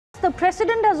the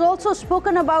president has also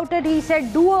spoken about it. He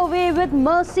said, do away with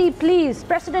mercy, please.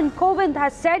 President Kovind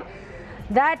has said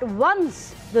that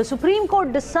once the Supreme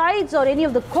Court decides or any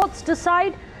of the courts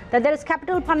decide that there is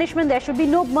capital punishment, there should be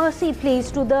no mercy,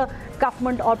 please, to the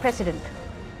government or president.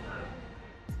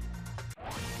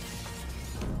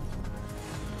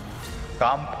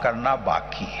 काम करना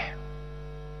बाकी है।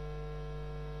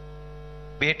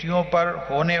 बेटियों पर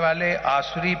होने वाले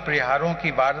आसुरी प्रहारों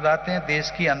की वारदातें देश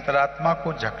की अंतरात्मा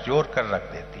को झकझोर कर रख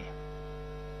देती हैं।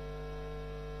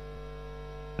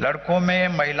 लड़कों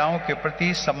में महिलाओं के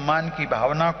प्रति सम्मान की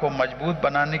भावना को मजबूत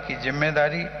बनाने की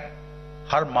जिम्मेदारी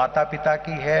हर माता पिता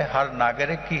की है, हर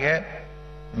नागरिक की है,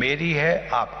 मेरी है,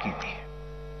 आपकी भी है।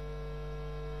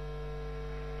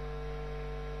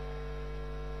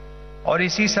 और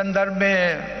इसी संदर्भ में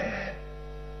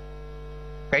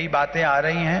कई बातें आ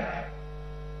रही हैं।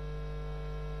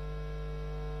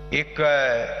 एक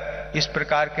इस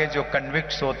प्रकार के जो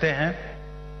कन्विक्ट्स होते हैं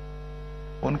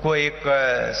उनको एक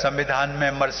संविधान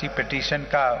में मर्सी पिटीशन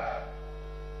का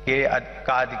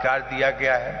अधिकार दिया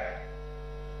गया है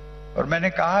और मैंने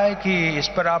कहा है कि इस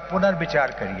पर आप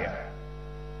पुनर्विचार करिए।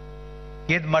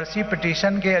 ये मर्सी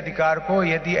पिटीशन के अधिकार को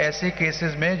यदि ऐसे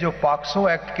केसेस में जो पॉक्सो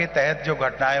एक्ट के तहत जो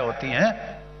घटनाएं होती हैं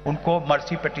उनको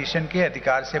मर्सी पिटीशन के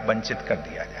अधिकार से वंचित कर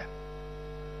दिया जाए।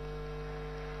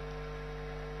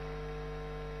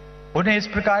 उन्हें इस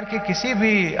प्रकार के किसी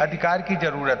भी अधिकार की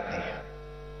जरूरत नहीं है।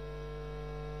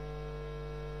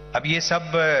 अब ये सब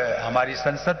हमारी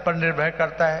संसद पर निर्भर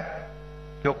करता है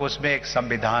क्योंकि उसमें एक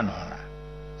संविधान होना,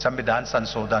 संविधान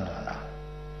संशोधन होना,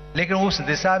 लेकिन उस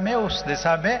दिशा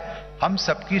में हम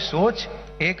सबकी सोच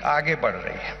एक आगे बढ़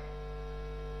रही है।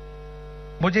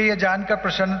 मुझे यह जानकर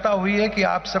प्रसन्नता हुई है कि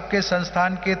आप सबके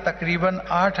संस्थान के तकरीबन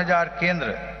 8000 केंद्र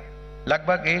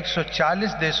लगभग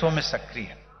 140 देशों में सक्रिय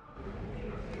हैं।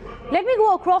 Let me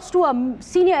go across to our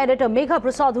senior editor Megha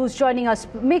Prasad, who's joining us.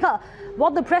 Megha,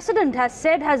 what the president has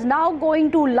said has now going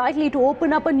to likely to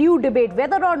open up a new debate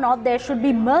whether or not there should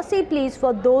be mercy pleas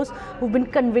for those who've been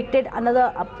convicted under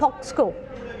the POXCO.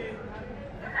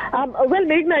 Well,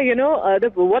 Meghna, you know,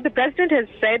 what the president has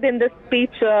said in this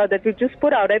speech that we just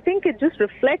put out, I think it just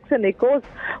reflects and echoes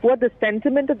what the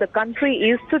sentiment of the country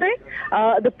is today.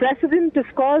 The president,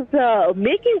 of course,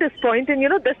 making this point, and, you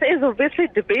know, this is obviously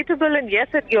debatable, and yes,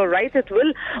 you're right, it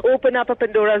will open up a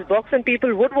Pandora's box, and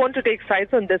people would want to take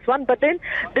sides on this one, but then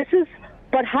this is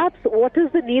perhaps what is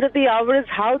the need of the hour is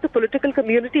how the political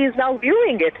community is now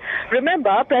viewing it.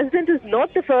 Remember, President is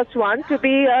not the first one to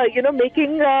be,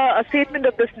 making a statement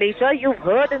of this nature. You've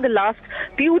heard in the last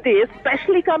few days,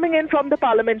 especially coming in from the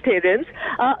parliamentarians,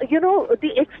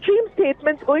 the extreme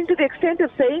statements going to the extent of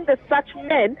saying that such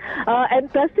men, and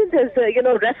President is,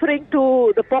 referring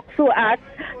to the POXO Act,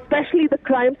 especially the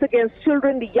crimes against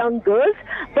children, the young girls.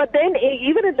 But then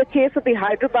even in the case of the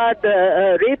Hyderabad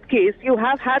rape case, you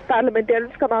have had parliamentarians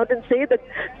come out and say that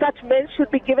such men should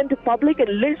be given to public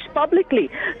and lynched publicly.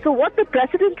 So what the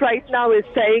president right now is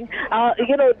saying,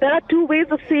 there are two ways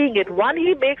of seeing it. One,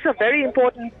 he makes a very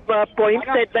important point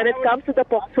that when it comes to the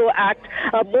POXO Act,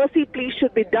 mercy pleas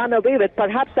should be done away with.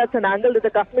 Perhaps that's an angle that the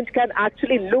government can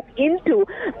actually look into.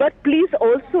 But please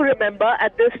also remember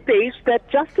at this stage that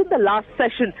just in the last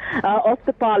session of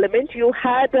the parliament, you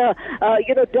had,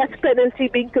 death penalty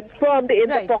being confirmed in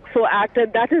the POXO Act,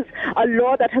 and that is a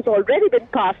law that has already been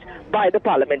passed by the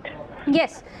parliament.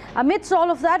 Yes, amidst all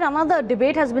of that, another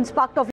debate has been sparked off.